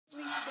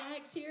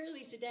Daggs here,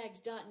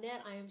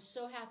 lisadaggs.net. I am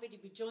so happy to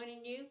be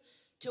joining you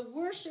to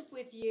worship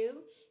with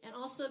you and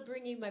also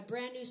bring you my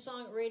brand new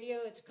song at radio.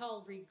 It's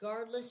called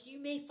Regardless.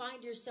 You may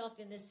find yourself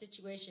in this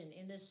situation,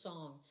 in this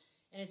song.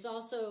 And it's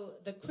also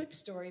the quick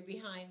story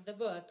behind the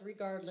book,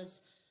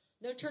 Regardless.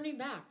 No turning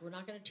back. We're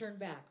not going to turn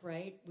back,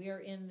 right? We are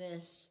in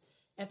this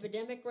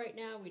epidemic right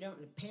now. We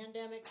don't, a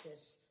pandemic,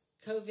 this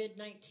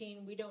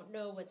COVID-19. We don't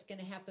know what's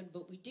going to happen,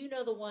 but we do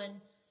know the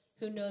one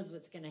who knows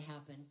what's going to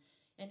happen.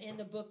 And in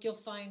the book, you'll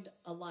find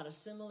a lot of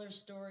similar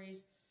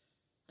stories.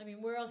 I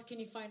mean, where else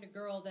can you find a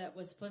girl that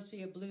was supposed to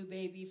be a blue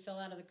baby, fell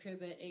out of the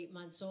crib at 8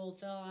 months old,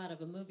 fell out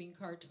of a moving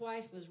car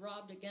twice, was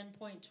robbed at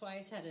gunpoint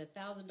twice, had a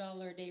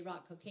 $1,000 a day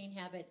rock cocaine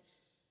habit,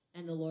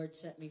 and the Lord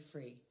set me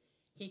free.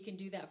 He can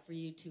do that for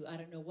you too. I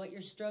don't know what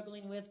you're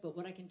struggling with, but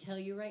what I can tell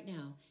you right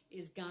now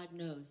is God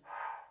knows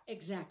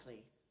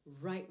exactly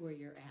right where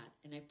you're at.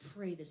 And I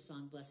pray this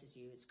song blesses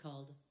you. It's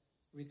called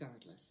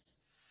Regardless.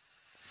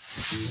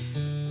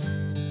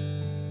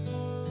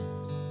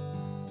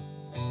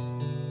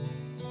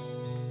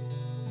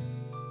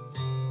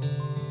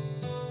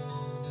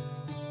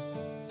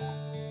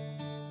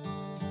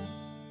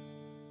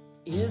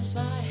 If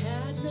I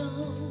had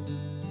known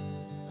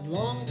a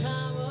long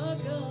time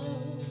ago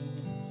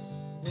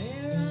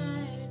where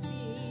I'd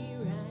be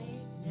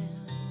right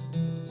now,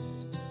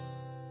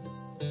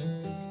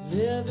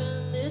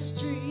 living this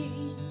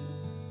dream,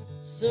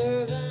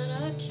 serving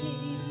a king